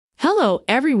Hello,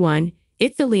 everyone.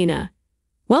 It's Alina.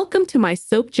 Welcome to my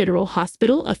Soap General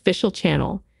Hospital official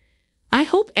channel. I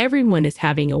hope everyone is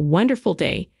having a wonderful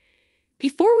day.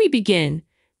 Before we begin,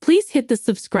 please hit the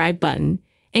subscribe button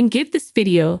and give this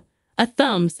video a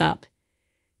thumbs up.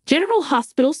 General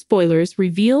Hospital spoilers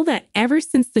reveal that ever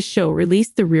since the show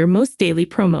released the Rearmost Daily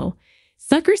promo,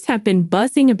 suckers have been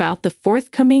buzzing about the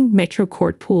forthcoming Metro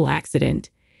Court pool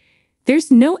accident. There's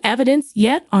no evidence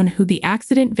yet on who the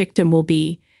accident victim will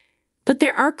be, but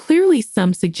there are clearly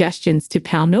some suggestions to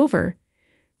pound over.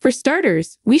 For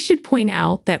starters, we should point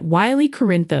out that Wiley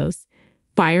Corinthos,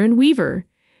 Byron Weaver,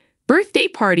 birthday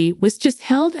party was just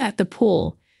held at the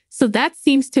pool, so that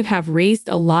seems to have raised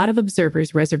a lot of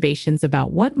observers' reservations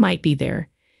about what might be there.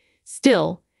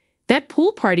 Still, that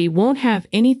pool party won't have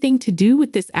anything to do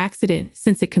with this accident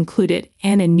since it concluded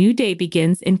and a new day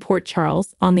begins in Port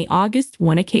Charles on the August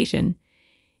 1 occasion.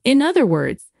 In other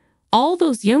words, all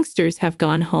those youngsters have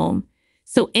gone home,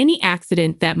 so any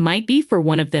accident that might be for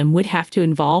one of them would have to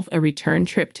involve a return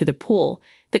trip to the pool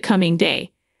the coming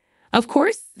day. Of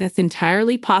course, that's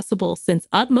entirely possible since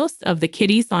utmost of the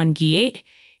kiddies on G8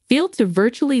 failed to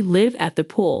virtually live at the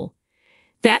pool.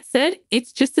 That said,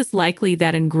 it's just as likely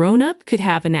that a grown-up could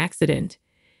have an accident.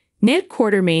 Ned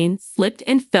Quartermain slipped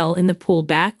and fell in the pool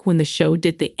back when the show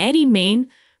did the Eddie Main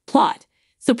plot,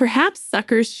 so perhaps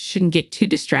suckers shouldn't get too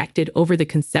distracted over the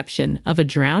conception of a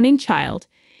drowning child.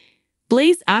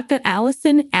 Blaze aka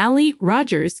Allison Allie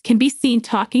Rogers can be seen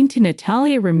talking to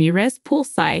Natalia Ramirez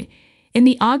poolside in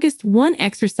the August 1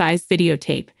 exercise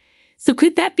videotape. So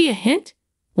could that be a hint?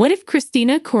 What if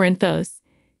Kristina Corinthos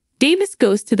Davis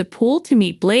goes to the pool to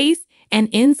meet Blaze and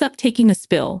ends up taking a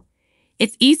spill?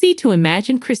 It's easy to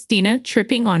imagine Kristina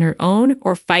tripping on her own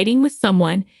or fighting with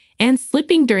someone and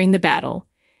slipping during the battle.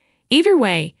 Either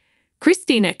way,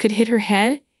 Kristina could hit her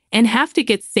head and have to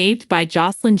get saved by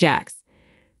Jocelyn Jacks.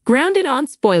 Grounded on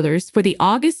spoilers for the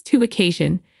August 2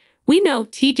 occasion, we know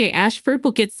TJ Ashford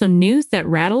will get some news that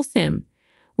rattles him.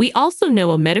 We also know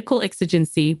a medical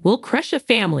exigency will crush a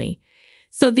family.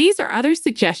 So these are other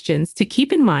suggestions to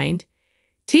keep in mind.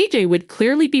 TJ would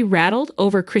clearly be rattled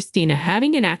over Kristina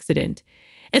having an accident,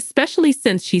 especially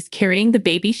since she's carrying the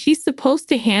baby she's supposed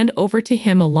to hand over to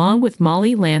him along with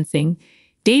Molly Lansing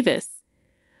Davis.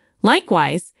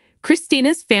 Likewise,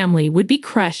 Kristina's family would be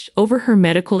crushed over her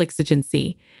medical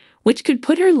exigency, which could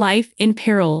put her life in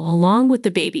peril along with the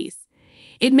baby's.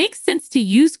 It makes sense to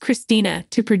use Kristina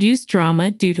to produce drama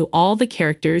due to all the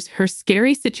characters her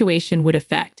scary situation would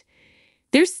affect.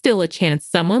 There's still a chance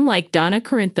someone like Donna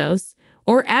Corinthos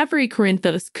or Avery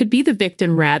Corinthos could be the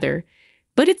victim rather,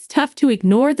 but it's tough to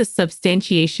ignore the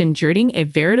substantiation jurting a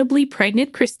veritably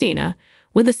pregnant Kristina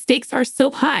when the stakes are so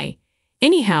high.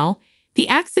 Anyhow, the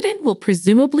accident will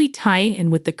presumably tie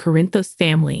in with the Corinthos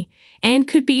family and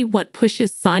could be what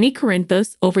pushes Sonny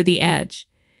Corinthos over the edge.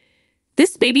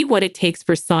 This may be what it takes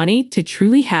for Sonny to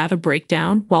truly have a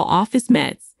breakdown while off his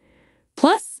meds.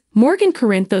 Plus, Morgan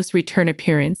Corinthos' return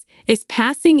appearance is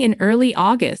passing in early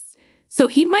August, so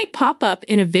he might pop up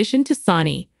in a vision to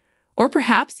Sonny. Or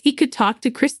perhaps he could talk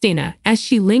to Kristina as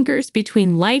she lingers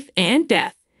between life and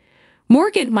death.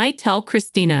 Morgan might tell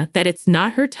Kristina that it's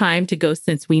not her time to go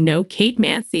since we know Kate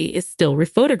Mansi is still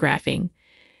rephotographing.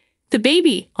 The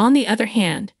baby, on the other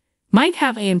hand, might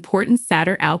have an important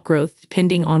sadder outgrowth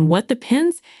depending on what the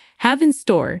Pens have in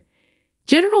store.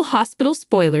 General Hospital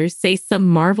spoilers say some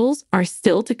marvels are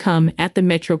still to come at the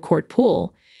Metro Court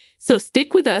pool, so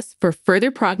stick with us for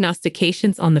further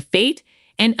prognostications on the fate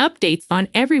and updates on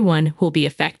everyone who'll be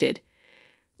affected.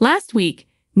 Last week,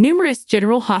 numerous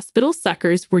General Hospital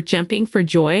suckers were jumping for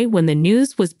joy when the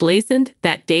news was blazoned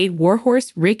that Dade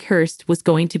Warhorse Rick Hurst was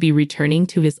going to be returning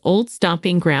to his old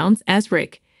stomping grounds as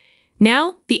Rick.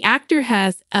 Now, the actor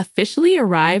has officially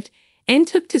arrived and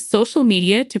took to social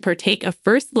media to partake a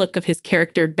first look of his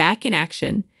character back in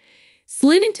action.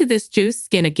 Slid into this juice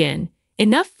skin again,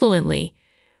 enough fluently,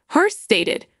 Hurst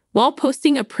stated, while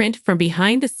posting a print from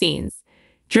behind the scenes,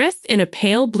 dressed in a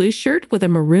pale blue shirt with a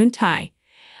maroon tie.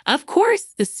 Of course,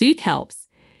 the suit helps.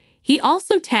 He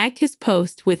also tagged his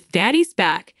post with Daddy's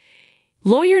Back,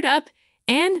 Lawyered Up,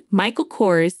 and Michael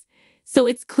Kors, so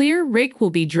it's clear Rick will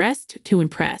be dressed to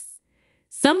impress.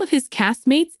 Some of his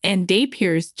castmates and day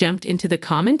peers jumped into the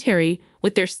commentary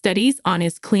with their studies on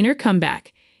his cleaner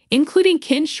comeback, including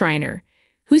Ken Schreiner,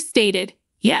 who stated,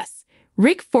 "Yes,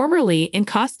 Rick formerly in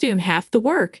costume half the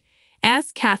work,"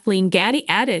 as Kathleen Gaddy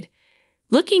added,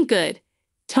 "Looking good."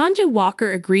 Tanja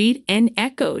Walker agreed and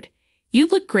echoed, "You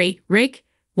look great, Rick,"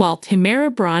 while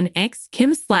Tamara Braun x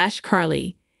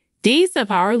Kim/Carly, Days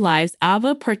of Our Lives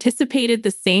Ava participated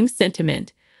the same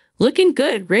sentiment. "Looking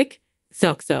good, Rick."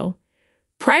 So.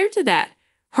 Prior to that,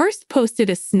 Hearst posted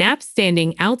a snap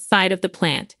standing outside of the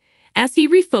plant as he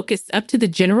refocused up to the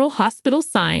General Hospital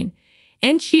sign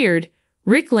and cheered,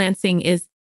 "Rick Lansing is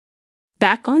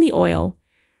back on the oil."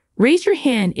 Raise your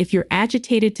hand if you're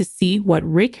agitated to see what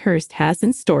Rick Hearst has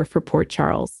in store for Port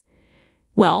Charles.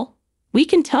 Well, we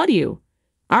can tell you,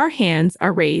 our hands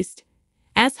are raised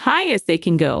as high as they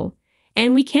can go,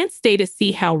 and we can't stay to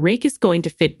see how Rick is going to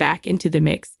fit back into the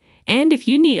mix. And if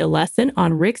you need a lesson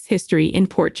on Rick's history in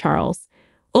Port Charles,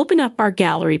 open up our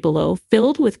gallery below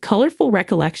filled with colorful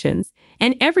recollections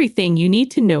and everything you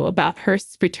need to know about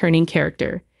Hearst's returning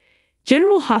character.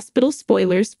 General Hospital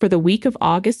spoilers for the week of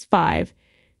August 5,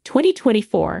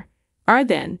 2024 are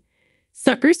then.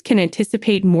 Suckers can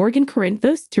anticipate Morgan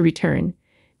Corinthos to return.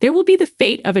 There will be the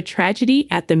fate of a tragedy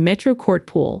at the Metro Court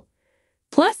pool.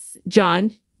 Plus,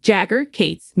 John Jagger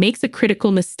Cates makes a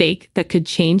critical mistake that could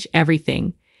change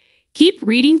everything. Keep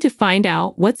reading to find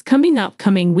out what's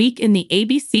coming week in the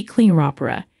ABC Cleaner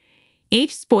Opera.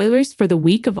 Spoilers for the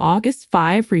week of August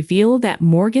 5 reveal that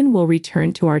Morgan will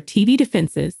return to our TV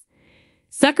defenses.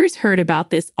 Suckers heard about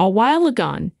this a while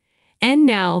ago, and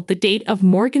now the date of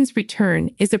Morgan's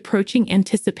return is approaching.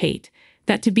 Anticipate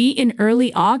that to be in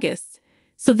early August,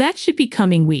 so that should be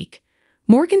coming week.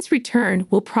 Morgan's return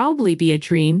will probably be a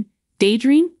dream,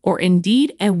 daydream, or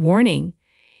indeed a warning.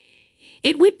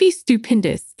 It would be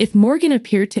stupendous if Morgan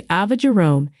appeared to Ava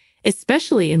Jerome,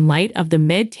 especially in light of the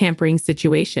med-tampering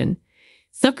situation.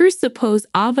 Suckers suppose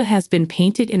Ava has been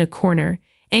painted in a corner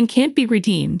and can't be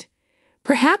redeemed.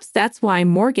 Perhaps that's why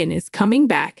Morgan is coming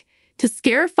back, to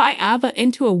scarify Ava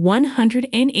into a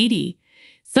 180.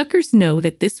 Suckers know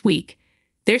that this week,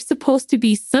 there's supposed to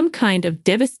be some kind of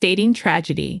devastating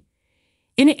tragedy.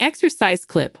 In an exercise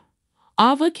clip,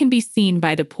 Ava can be seen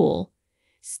by the pool.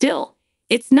 Still,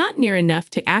 it's not near enough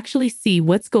to actually see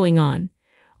what's going on.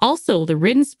 Also, the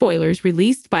written spoilers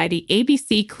released by the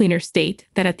ABC Cleaner state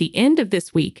that at the end of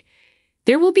this week,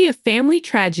 there will be a family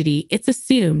tragedy. It's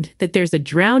assumed that there's a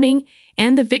drowning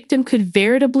and the victim could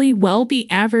veritably well be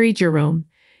Avery Jerome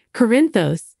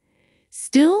Corinthos.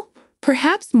 Still,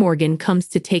 perhaps Morgan comes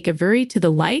to take Avery to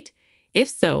the light? If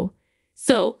so,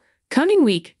 coming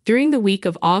week, during the week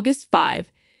of August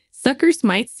 5, suckers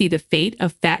might see the fate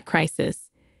of that crisis.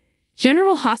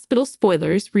 General Hospital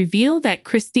spoilers reveal that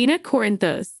Kristina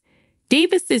Corinthos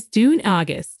Davis is due in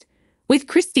August, with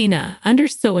Kristina under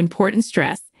so important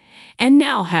stress, and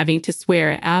now having to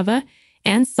swear at Ava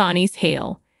and Sonny's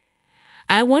hail.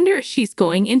 I wonder if she's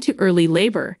going into early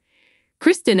labor.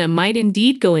 Kristina might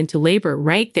indeed go into labor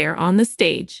right there on the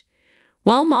stage.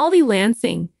 While Molly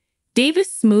Lansing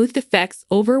Davis smoothed effects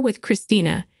over with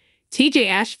Kristina, TJ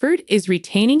Ashford is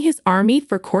retaining his army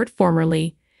for court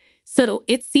formerly. So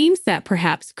it seems that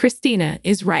perhaps Kristina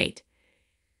is right.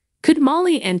 Could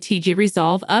Molly and TJ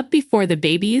resolve up before the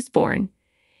baby is born?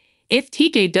 If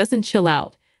TJ doesn't chill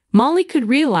out, Molly could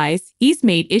realize he's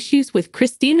made issues with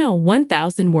Kristina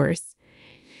 1,000 worse.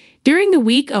 During the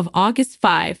week of August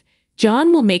 5,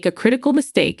 John will make a critical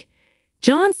mistake.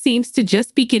 John seems to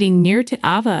just be getting near to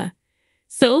Ava.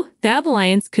 So, that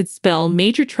alliance could spell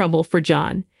major trouble for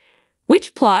John.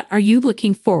 Which plot are you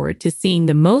looking forward to seeing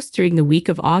the most during the week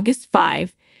of August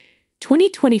 5,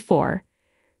 2024?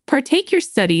 Partake your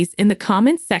studies in the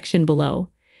comments section below.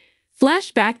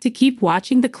 Flashback to keep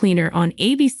watching The Cleaner on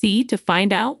ABC to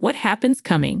find out what happens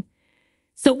coming.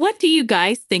 So what do you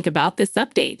guys think about this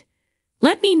update?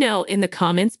 Let me know in the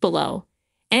comments below.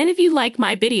 And if you like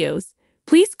my videos,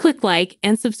 please click like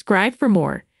and subscribe for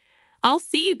more. I'll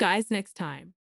see you guys next time.